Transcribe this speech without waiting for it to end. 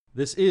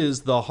This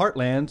is the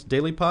Heartland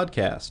Daily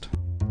Podcast.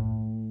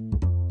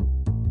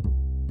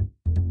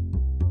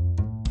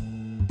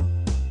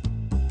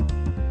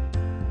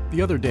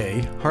 The other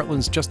day,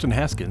 Heartland's Justin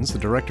Haskins, the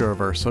director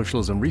of our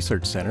Socialism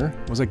Research Center,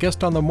 was a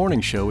guest on the morning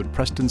show with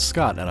Preston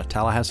Scott out of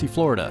Tallahassee,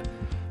 Florida.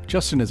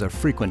 Justin is a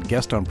frequent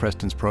guest on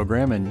Preston's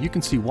program, and you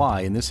can see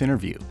why in this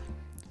interview.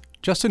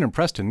 Justin and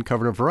Preston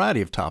covered a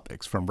variety of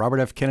topics, from Robert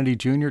F. Kennedy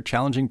Jr.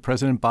 challenging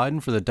President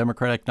Biden for the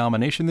Democratic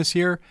nomination this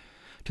year,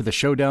 to the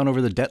showdown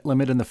over the debt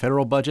limit in the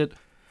federal budget,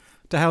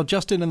 to how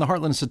Justin and the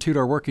Heartland Institute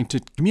are working to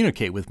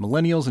communicate with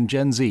Millennials and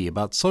Gen Z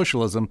about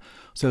socialism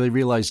so they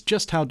realize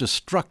just how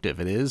destructive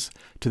it is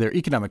to their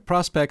economic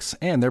prospects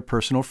and their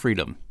personal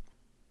freedom.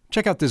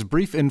 Check out this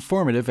brief,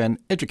 informative, and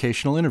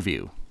educational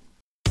interview.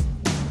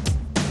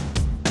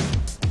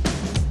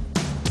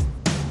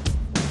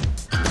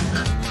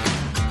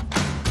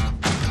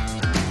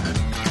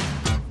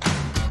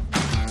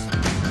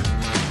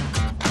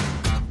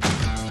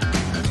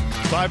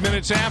 Five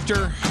minutes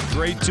after,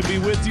 great to be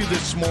with you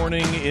this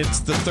morning. It's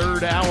the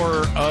third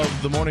hour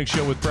of the morning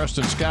show with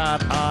Preston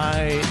Scott.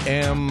 I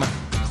am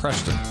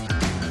Preston.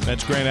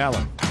 That's Grant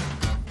Allen.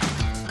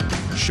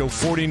 Show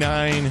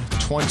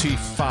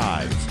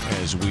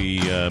 4925 as we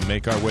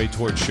make our way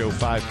towards show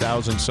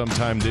 5,000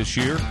 sometime this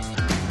year.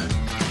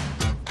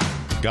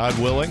 God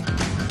willing.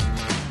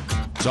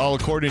 It's all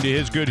according to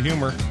his good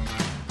humor.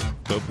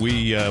 But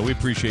we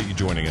appreciate you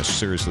joining us.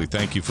 Seriously,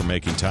 thank you for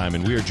making time.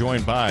 And we are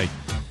joined by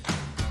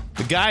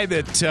the guy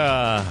that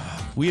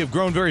we have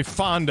grown very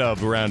fond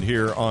of around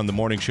here on the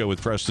morning show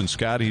with Preston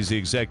Scott. He's the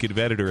executive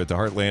editor at the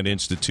Heartland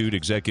Institute,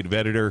 executive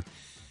editor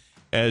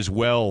as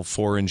well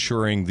for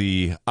ensuring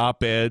the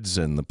op-eds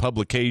and the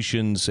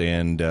publications.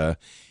 And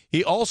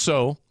he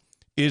also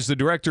is the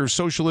director of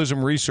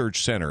Socialism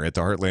Research Center at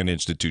the Heartland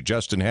Institute,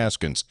 Justin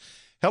Haskins.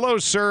 Hello,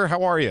 sir.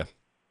 How are you?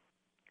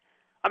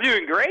 I'm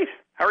doing great.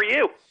 How are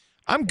you?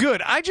 I'm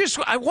good. I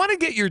want to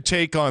get your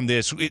take on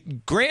this.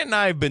 Grant and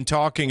I have been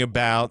talking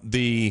about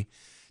the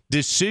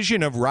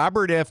decision of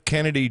Robert F.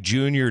 Kennedy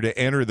Jr. to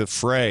enter the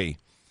fray.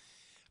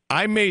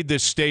 I made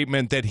this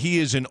statement that he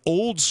is an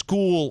old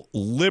school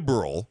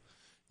liberal,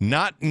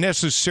 not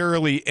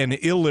necessarily an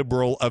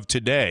illiberal of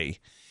today,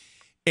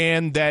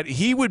 and that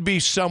he would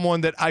be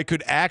someone that I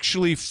could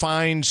actually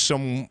find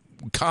some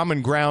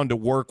common ground to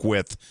work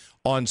with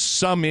on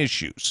some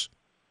issues.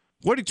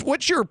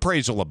 What's your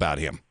appraisal about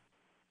him?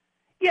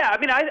 Yeah, I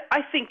mean, I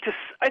think to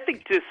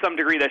some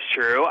degree that's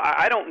true.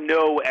 I don't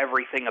know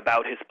everything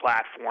about his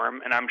platform,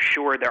 and I'm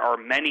sure there are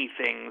many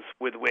things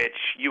with which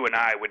you and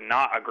I would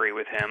not agree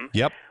with him.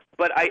 Yep.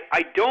 But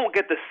I don't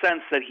get the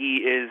sense that he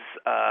is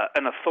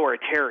an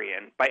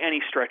authoritarian by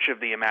any stretch of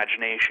the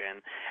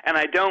imagination, and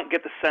I don't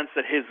get the sense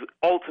that his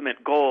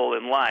ultimate goal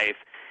in life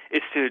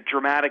is to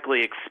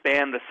dramatically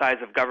expand the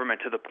size of government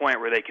to the point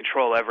where they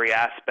control every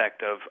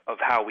aspect of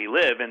how we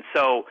live. And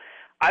so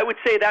I would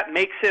say that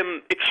makes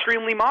him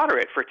extremely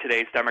moderate for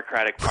today's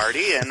Democratic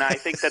Party, and I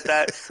think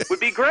that would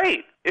be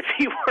great if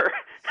he were,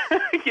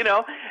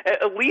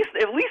 at least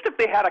if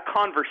they had a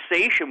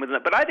conversation with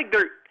them. But I think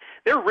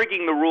they're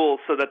rigging the rules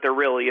so that there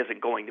really isn't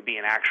going to be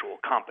an actual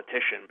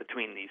competition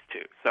between these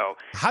two. So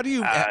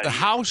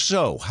how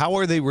so? How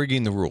are they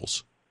rigging the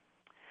rules?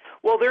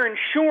 Well, they're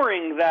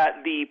ensuring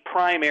that the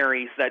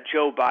primaries that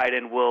Joe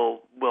Biden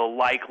will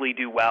likely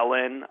do well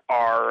in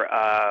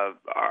are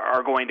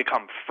going to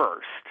come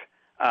first.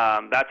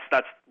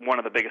 That's one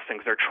of the biggest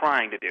things they're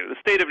trying to do. The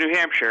state of New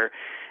Hampshire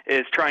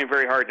is trying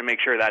very hard to make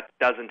sure that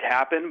doesn't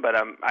happen, but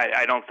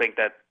I don't think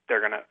that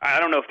I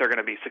don't know if they're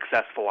gonna be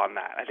successful on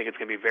that. I think it's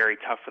gonna be very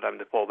tough for them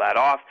to pull that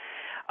off.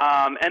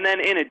 And then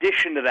in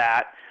addition to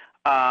that,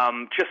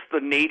 just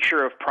the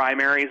nature of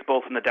primaries,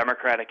 both in the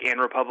Democratic and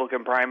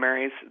Republican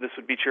primaries, this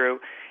would be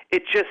true.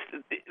 It just,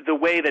 the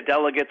way the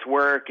delegates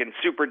work and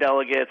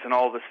superdelegates and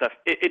all this stuff,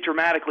 it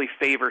dramatically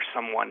favors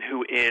someone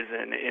who is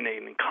an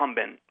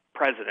incumbent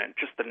president,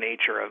 just the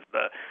nature of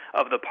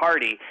the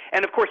party.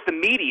 And of course the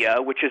media,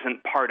 which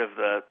isn't part of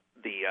the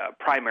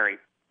primary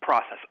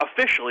process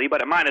officially,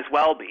 but it might as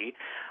well be,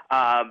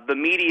 the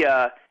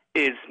media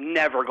is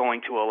never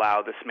going to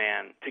allow this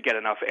man to get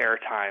enough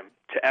airtime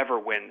to ever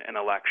win an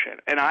election.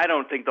 And I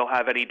don't think they'll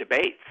have any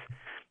debates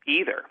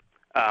either.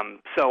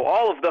 So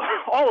all of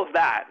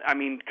that, I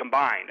mean,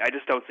 combined, I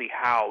just don't see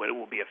how it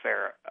will be a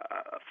fair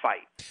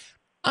fight.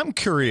 I'm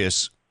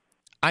curious.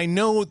 I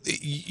know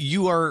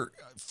you are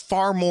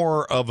far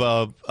more of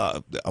a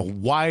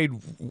wide,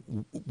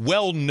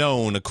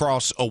 well-known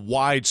across a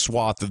wide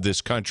swath of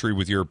this country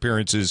with your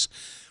appearances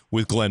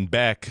with Glenn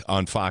Beck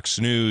on Fox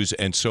News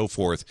and so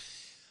forth.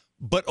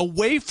 But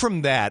away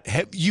from that,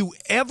 have you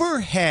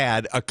ever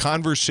had a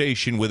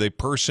conversation with a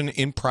person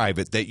in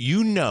private that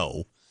you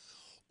know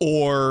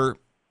or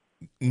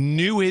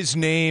knew his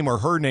name or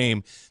her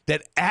name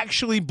that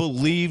actually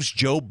believes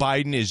Joe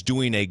Biden is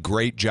doing a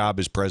great job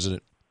as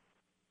president?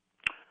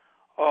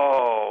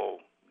 Oh,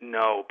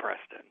 no,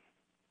 Preston.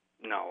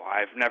 No,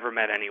 I've never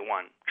met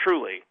anyone,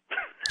 truly.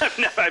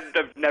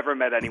 I've never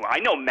met anyone. I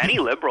know many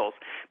liberals.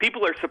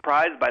 People are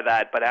surprised by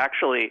that, but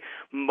actually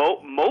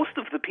most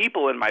of the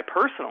people in my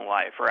personal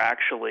life are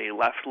actually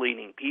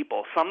left-leaning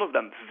people, some of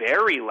them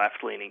very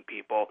left-leaning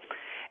people.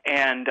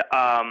 And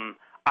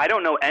I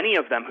don't know any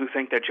of them who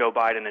think that Joe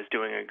Biden is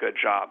doing a good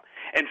job.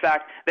 In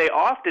fact, they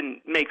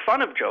often make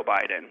fun of Joe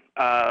Biden.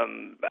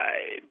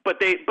 But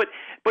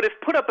if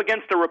put up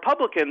against a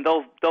Republican,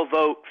 they'll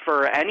vote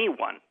for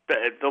anyone.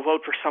 They'll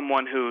vote for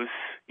someone who's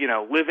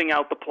living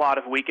out the plot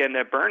of Weekend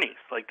at Bernie's.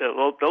 Like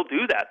they'll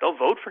do that. They'll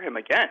vote for him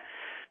again.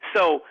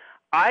 So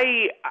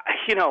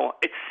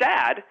it's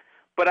sad,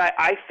 but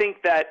I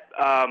think that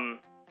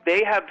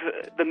they have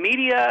the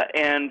media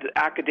and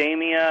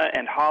academia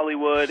and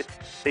Hollywood.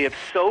 They have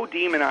so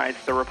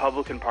demonized the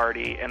Republican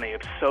Party, and they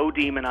have so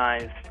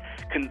demonized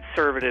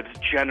conservatives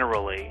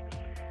generally,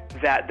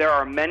 that there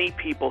are many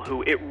people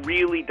who it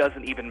really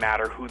doesn't even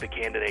matter who the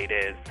candidate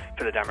is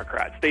for the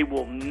Democrats. They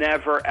will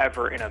never,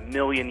 ever in a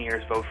million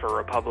years vote for a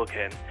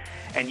Republican.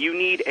 And you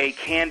need a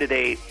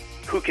candidate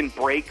who can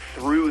break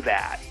through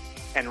that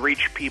and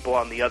reach people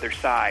on the other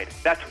side.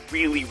 That's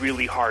really,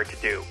 really hard to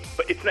do.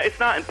 But it's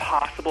not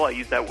impossible. I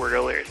used that word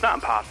earlier. It's not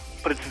impossible,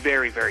 but it's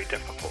very, very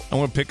difficult. I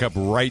want to pick up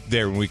right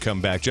there when we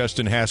come back.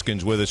 Justin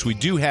Haskins with us. We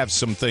do have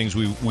some things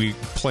we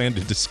plan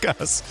to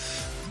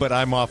discuss, but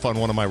I'm off on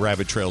one of my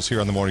rabbit trails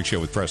here on the Morning Show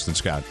with Preston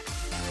Scott.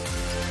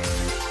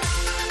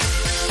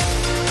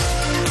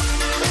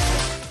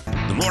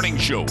 The Morning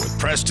Show with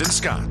Preston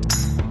Scott.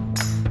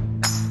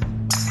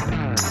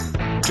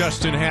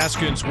 Justin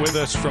Haskins with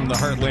us from the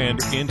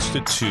Heartland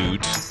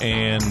Institute,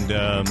 and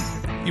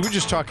you were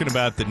just talking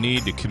about the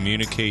need to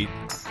communicate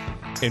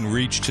and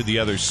reach to the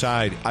other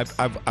side.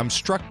 I'm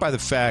struck by the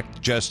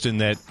fact, Justin,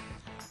 that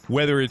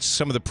whether it's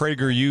some of the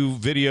PragerU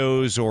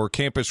videos or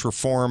campus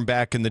reform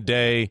back in the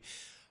day,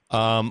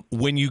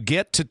 when you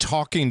get to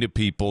talking to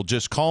people,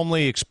 just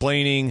calmly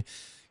explaining,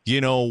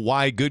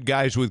 why good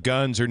guys with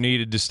guns are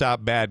needed to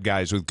stop bad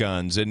guys with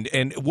guns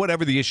and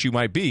whatever the issue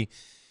might be,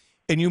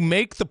 and you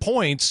make the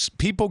points,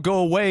 people go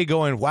away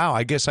going, wow,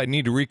 I guess I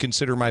need to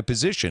reconsider my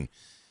position.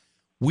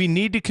 We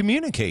need to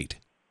communicate.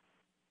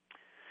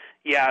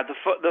 Yeah,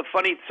 the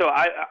funny, so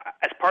I,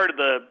 as part of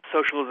the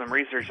Socialism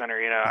Research Center,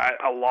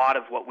 a lot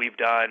of what we've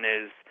done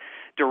is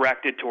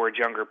directed towards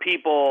younger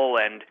people,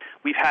 and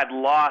we've had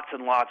lots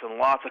and lots and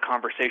lots of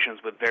conversations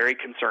with very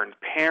concerned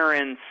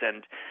parents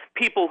and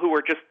people who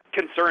are just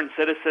concerned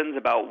citizens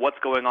about what's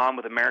going on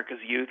with America's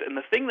youth. And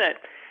the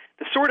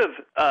sort of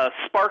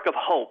spark of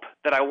hope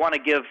that I want to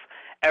give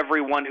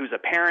everyone who's a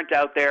parent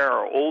out there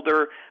or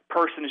older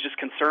person is just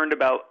concerned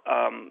about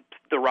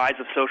the rise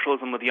of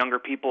socialism with younger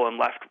people and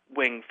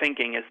left-wing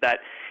thinking is that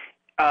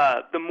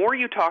the more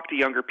you talk to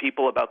younger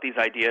people about these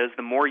ideas,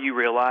 the more you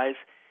realize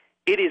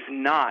it is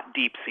not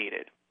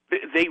deep-seated.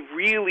 They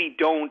really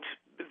don't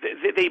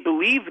 – they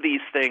believe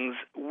these things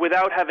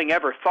without having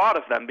ever thought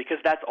of them because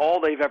that's all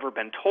they've ever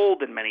been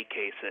told in many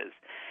cases.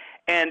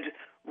 And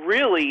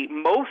really,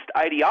 most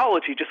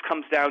ideology just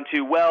comes down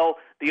to, well,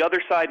 the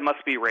other side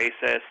must be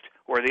racist,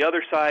 or the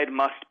other side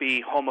must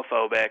be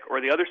homophobic,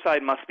 or the other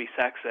side must be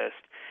sexist.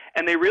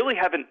 And they really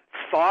haven't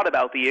thought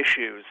about the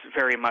issues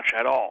very much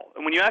at all.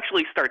 And when you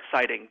actually start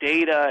citing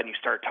data and you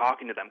start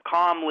talking to them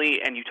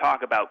calmly and you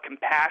talk about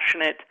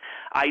compassionate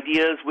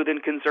ideas within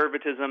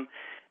conservatism,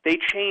 they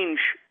change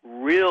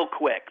real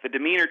quick. The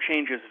demeanor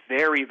changes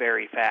very,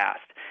 very fast.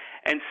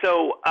 And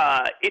so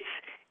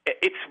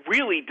it's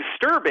really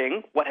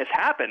disturbing what has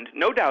happened,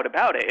 no doubt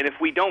about it. And if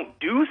we don't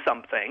do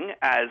something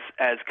as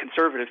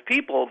conservative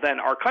people,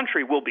 then our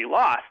country will be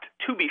lost,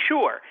 to be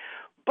sure.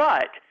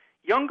 But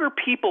younger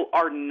people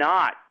are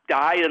not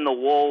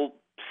dyed-in-the-wool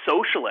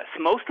socialists.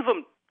 Most of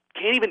them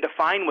can't even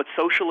define what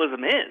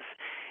socialism is.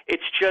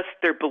 It's just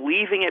they're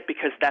believing it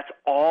because that's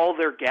all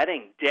they're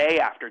getting day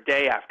after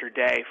day after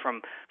day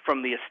from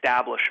the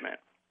establishment.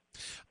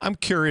 I'm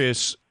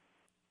curious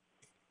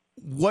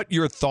what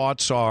your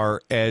thoughts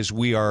are as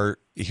we are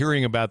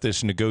hearing about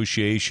this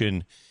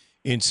negotiation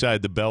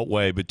inside the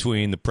Beltway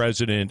between the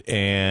president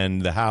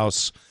and the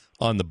House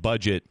on the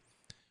budget.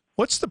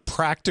 What's the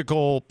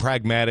practical,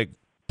 pragmatic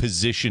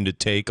position to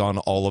take on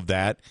all of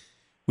that?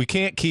 We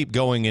can't keep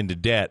going into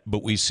debt,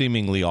 but we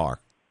seemingly are.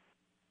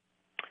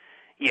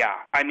 Yeah,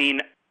 I mean,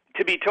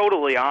 to be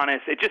totally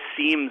honest, it just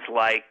seems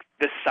like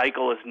this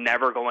cycle is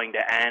never going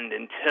to end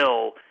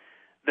until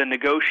the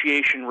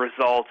negotiation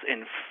results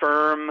in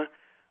firm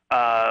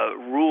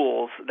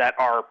rules that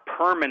are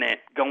permanent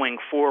going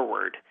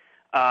forward.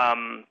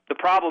 The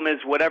problem is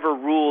whatever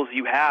rules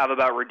you have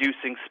about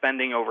reducing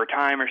spending over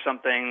time or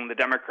something, the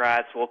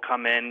Democrats will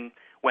come in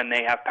when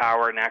they have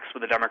power next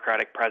with a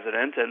Democratic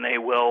president, and they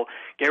will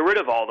get rid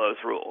of all those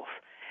rules.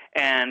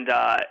 And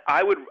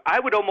I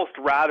would almost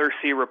rather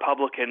see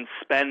Republicans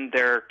spend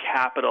their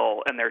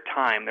capital and their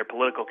time, their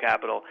political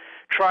capital,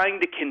 trying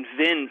to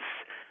convince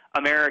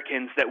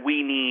Americans that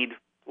we need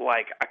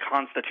like a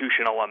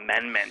constitutional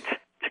amendment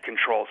to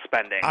control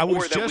spending. I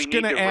was just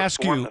going to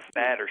ask you, the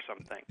Fed or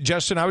something.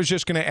 Justin, I was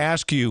just going to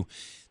ask you,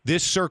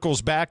 this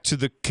circles back to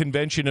the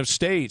Convention of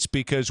States,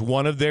 because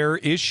one of their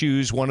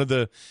issues, one of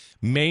the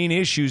main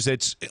issues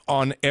that's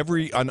on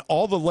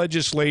all the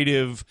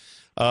legislative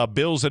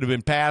bills that have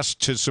been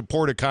passed to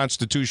support a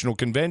constitutional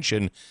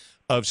convention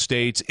of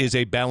states is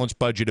a balanced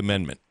budget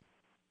amendment.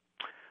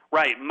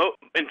 Right.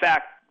 In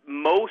fact,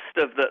 most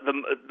of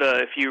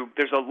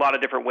there's a lot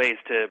of different ways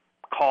to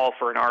call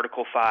for an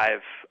Article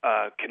 5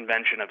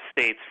 convention of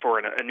states for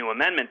a new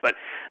amendment, but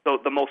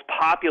the most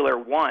popular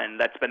one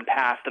that's been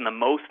passed in the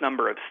most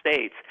number of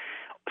states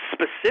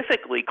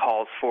specifically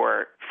calls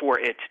for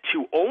it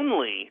to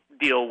only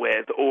deal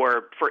with,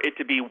 or for it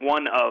to be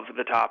one of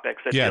the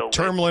topics that deal with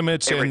term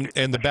limits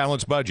and the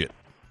balanced budget.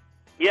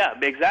 Yeah,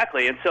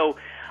 exactly. And so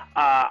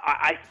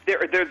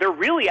they're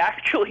really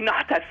actually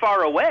not that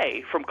far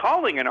away from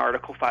calling an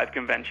Article 5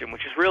 convention,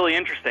 which is really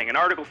interesting. And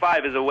Article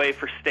 5 is a way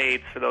for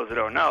states, for those that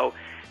don't know,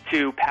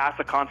 to pass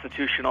a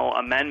constitutional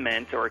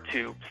amendment or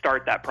to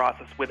start that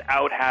process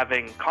without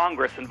having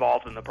Congress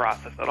involved in the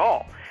process at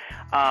all,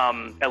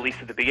 at least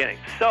at the beginning.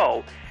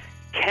 So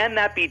can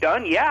that be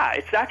done? Yeah,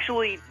 it's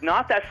actually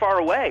not that far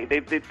away.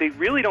 They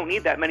really don't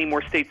need that many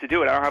more states to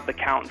do it. I don't have the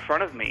count in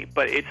front of me,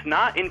 but it's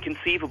not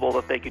inconceivable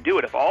that they could do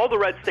it. If all the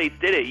red states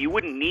did it, you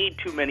wouldn't need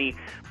too many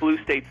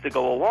blue states to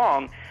go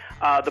along.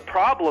 The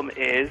problem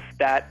is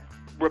that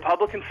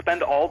Republicans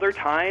spend all their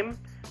time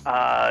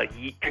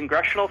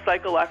congressional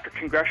cycle after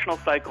congressional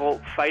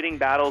cycle fighting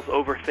battles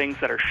over things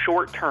that are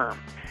short-term.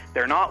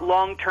 They're not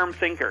long-term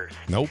thinkers.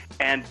 Nope.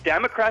 And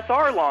Democrats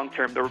are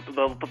long-term.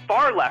 The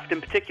far left,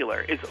 in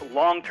particular, is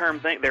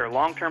long-term. They're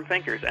long-term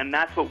thinkers, and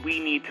that's what we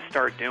need to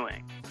start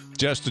doing.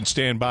 Justin,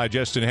 stand by.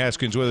 Justin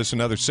Haskins with us.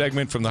 Another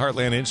segment from the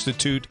Heartland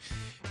Institute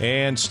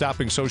and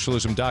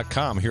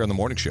StoppingSocialism.com here on The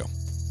Morning Show.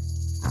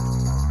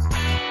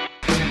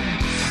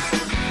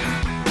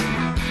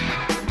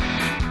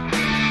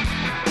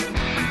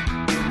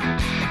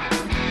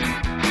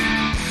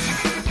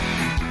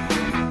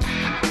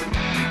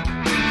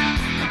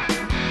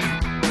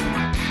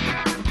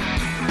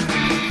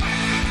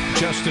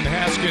 Justin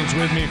Haskins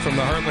with me from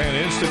the Heartland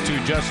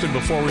Institute. Justin,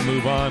 before we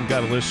move on,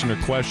 got a listener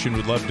question.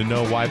 Would love to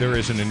know why there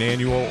isn't an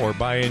annual or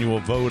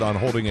biannual vote on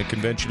holding a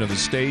convention of the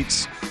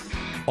states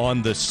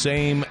on the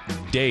same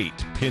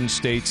date. Pin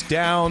states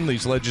down.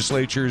 These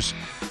legislatures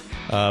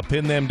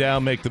pin them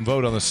down, make them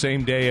vote on the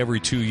same day every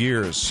 2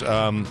 years.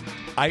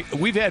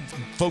 We've had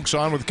folks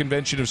on with the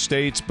Convention of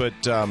States, but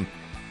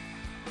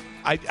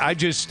I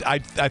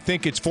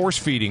think it's force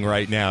feeding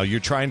right now. You're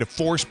trying to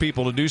force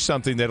people to do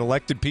something that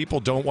elected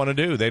people don't want to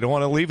do. They don't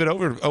want to leave it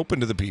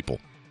open to the people.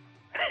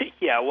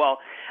 Yeah, well,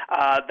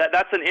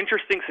 that's an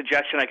interesting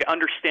suggestion. I can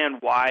understand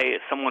why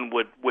someone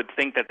would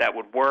think that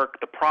would work.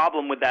 The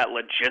problem with that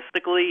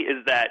logistically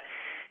is that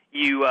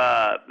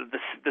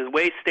the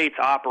way states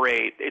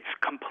operate, it's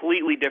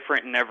completely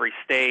different in every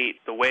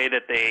state. The way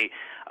that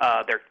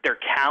their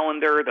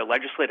calendar, the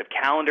legislative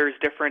calendar is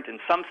different. In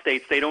some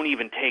states, they don't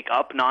even take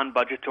up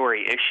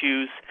non-budgetary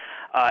issues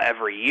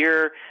every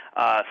year.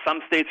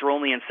 Some states are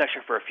only in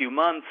session for a few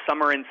months.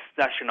 Some are in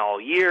session all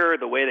year.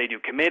 The way they do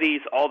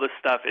committees, all this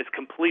stuff is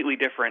completely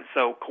different.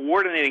 So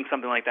coordinating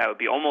something like that would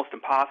be almost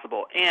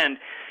impossible. And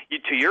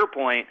to your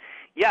point,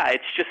 yeah,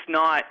 it's just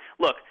not –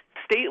 look,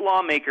 state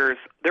lawmakers,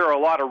 there are a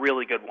lot of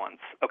really good ones,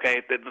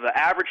 okay? The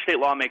average state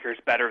lawmaker is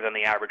better than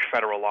the average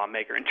federal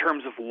lawmaker in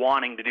terms of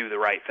wanting to do the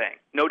right thing.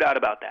 No doubt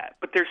about that.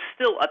 But there's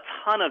still a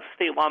ton of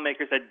state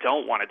lawmakers that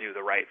don't want to do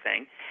the right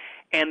thing.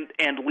 And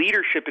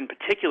leadership in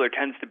particular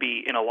tends to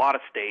be, in a lot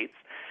of states,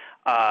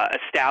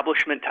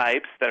 establishment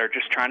types that are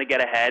just trying to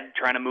get ahead,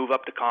 trying to move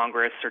up to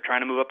Congress or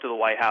trying to move up to the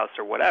White House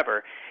or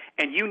whatever.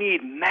 And you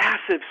need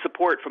massive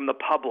support from the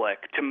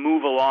public to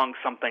move along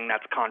something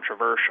that's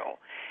controversial.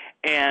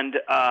 And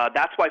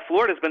that's why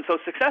Florida's been so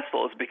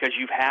successful, is because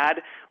you've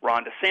had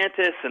Ron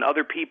DeSantis and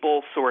other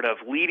people sort of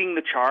leading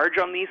the charge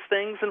on these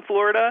things in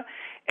Florida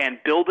and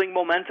building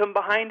momentum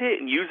behind it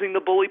and using the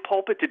bully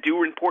pulpit to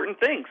do important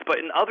things. But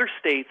in other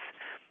states,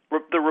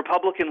 the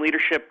Republican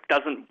leadership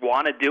doesn't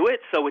want to do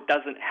it, so it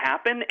doesn't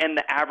happen. And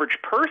the average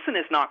person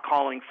is not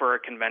calling for a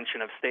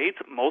convention of states.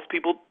 Most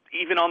people,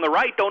 even on the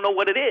right, don't know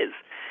what it is.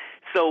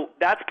 So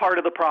that's part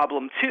of the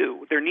problem,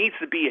 too. There needs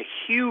to be a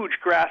huge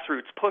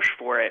grassroots push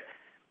for it.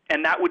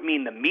 And that would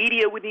mean the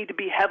media would need to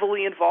be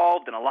heavily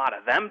involved, and a lot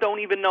of them don't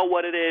even know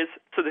what it is.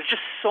 So there's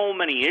just so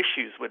many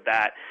issues with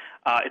that.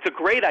 It's a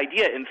great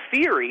idea in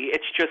theory.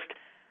 It's just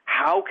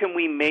how can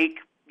we make,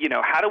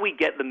 how do we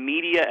get the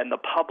media and the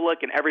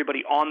public and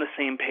everybody on the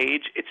same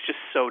page? It's just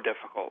so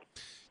difficult.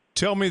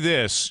 Tell me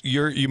this.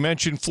 You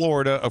mentioned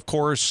Florida. Of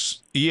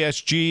course,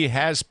 ESG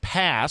has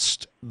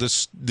passed the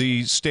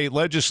state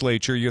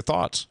legislature. Your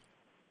thoughts?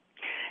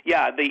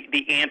 Yeah,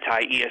 the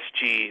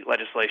anti-ESG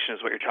legislation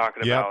is what you're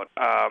talking about.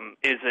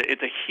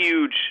 It's a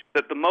huge,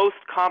 the most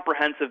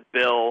comprehensive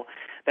bill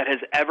that has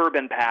ever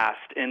been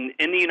passed in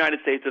the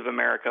United States of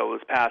America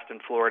was passed in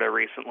Florida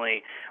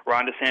recently.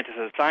 Ron DeSantis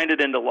has signed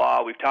it into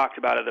law. We've talked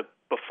about it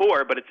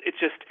before, but it's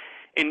just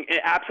an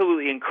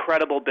absolutely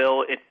incredible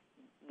bill.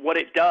 What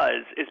it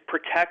does is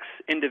protects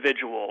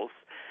individuals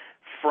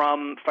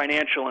from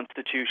financial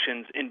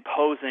institutions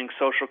imposing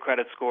social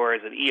credit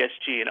scores and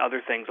ESG and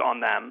other things on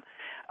them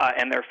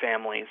and their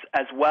families,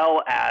 as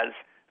well as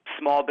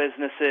small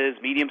businesses,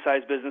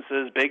 medium-sized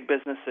businesses, big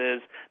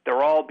businesses.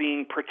 They're all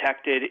being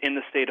protected in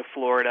the state of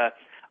Florida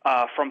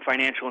from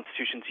financial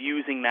institutions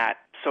using that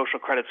social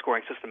credit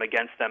scoring system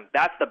against them.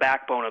 That's the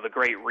backbone of the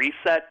Great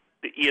Reset,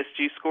 the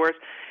ESG scores.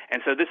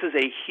 And so this is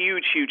a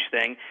huge, huge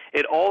thing.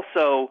 It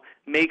also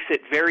makes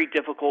it very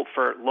difficult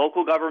for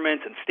local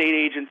governments and state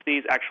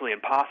agencies, actually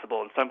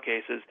impossible in some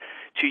cases,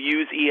 to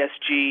use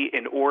ESG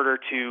in order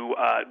to,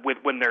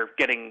 when they're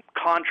getting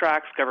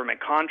contracts, government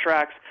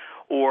contracts,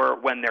 or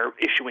when they're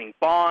issuing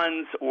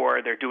bonds,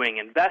 or they're doing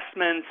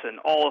investments and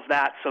all of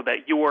that, so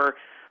that your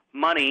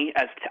money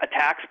as a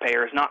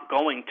taxpayer is not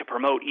going to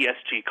promote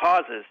ESG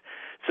causes.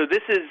 So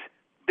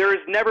there has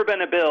never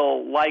been a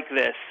bill like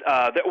this.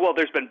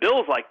 There's been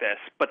bills like this,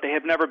 but they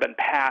have never been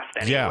passed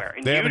anywhere.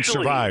 Yeah, they haven't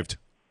survived.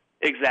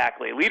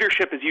 Exactly.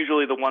 Leadership is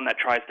usually the one that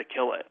tries to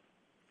kill it.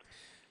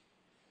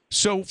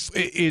 So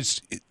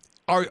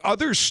are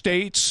other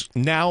states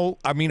now,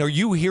 I mean, are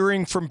you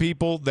hearing from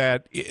people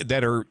that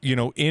are,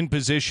 in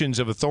positions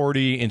of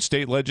authority in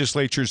state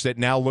legislatures that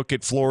now look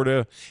at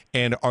Florida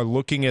and are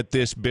looking at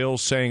this bill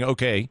saying,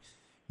 okay,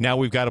 now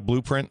we've got a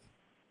blueprint?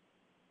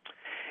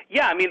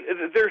 Yeah, I mean,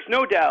 there's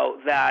no doubt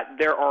that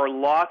there are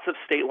lots of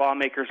state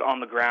lawmakers on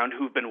the ground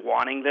who've been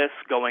wanting this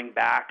going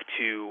back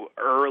to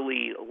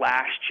early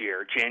last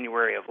year,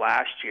 January of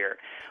last year,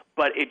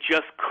 but it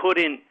just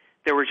couldn't.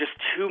 There was just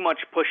too much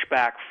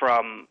pushback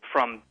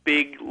from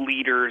big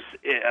leaders,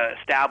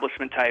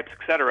 establishment types,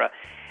 et cetera,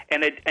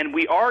 and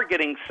we are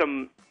getting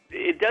some.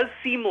 It does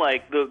seem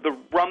like the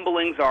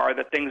rumblings are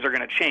that things are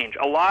going to change.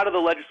 A lot of the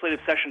legislative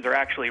sessions are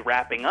actually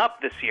wrapping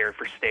up this year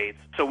for states,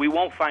 so we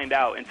won't find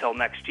out until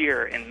next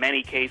year in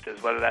many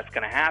cases whether that's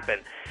going to happen.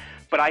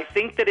 But I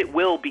think that it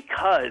will,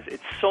 because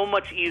it's so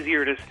much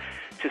easier to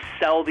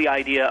sell the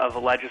idea of a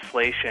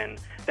legislation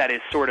that is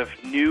sort of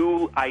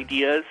new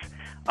ideas,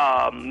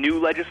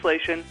 new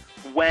legislation,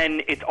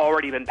 when it's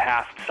already been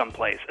passed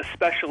someplace,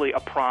 especially a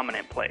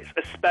prominent place,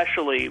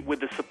 especially with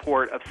the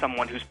support of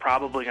someone who's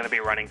probably going to be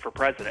running for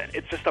president.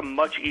 It's just a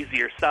much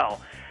easier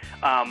sell.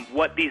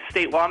 What these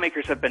state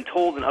lawmakers have been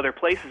told in other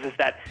places is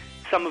that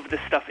some of this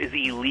stuff is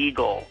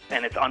illegal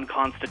and it's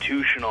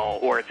unconstitutional,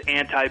 or it's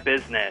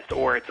anti-business,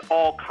 or it's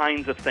all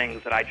kinds of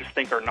things that I just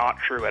think are not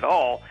true at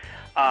all.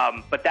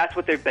 But that's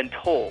what they've been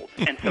told.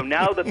 And so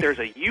now that there's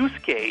a use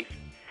case,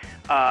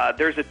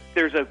 there's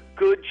a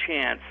good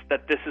chance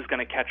that this is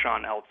going to catch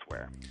on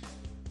elsewhere.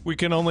 We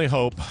can only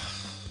hope.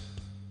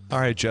 All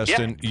right,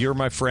 Justin, You're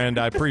my friend.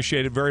 I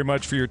appreciate it very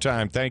much for your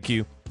time. Thank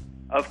you.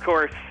 Of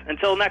course.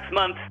 Until next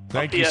month.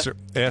 Thank you, sir.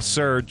 Yes,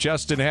 sir.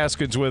 Justin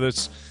Haskins with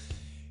us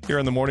here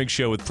on the Morning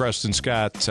Show with Preston Scott.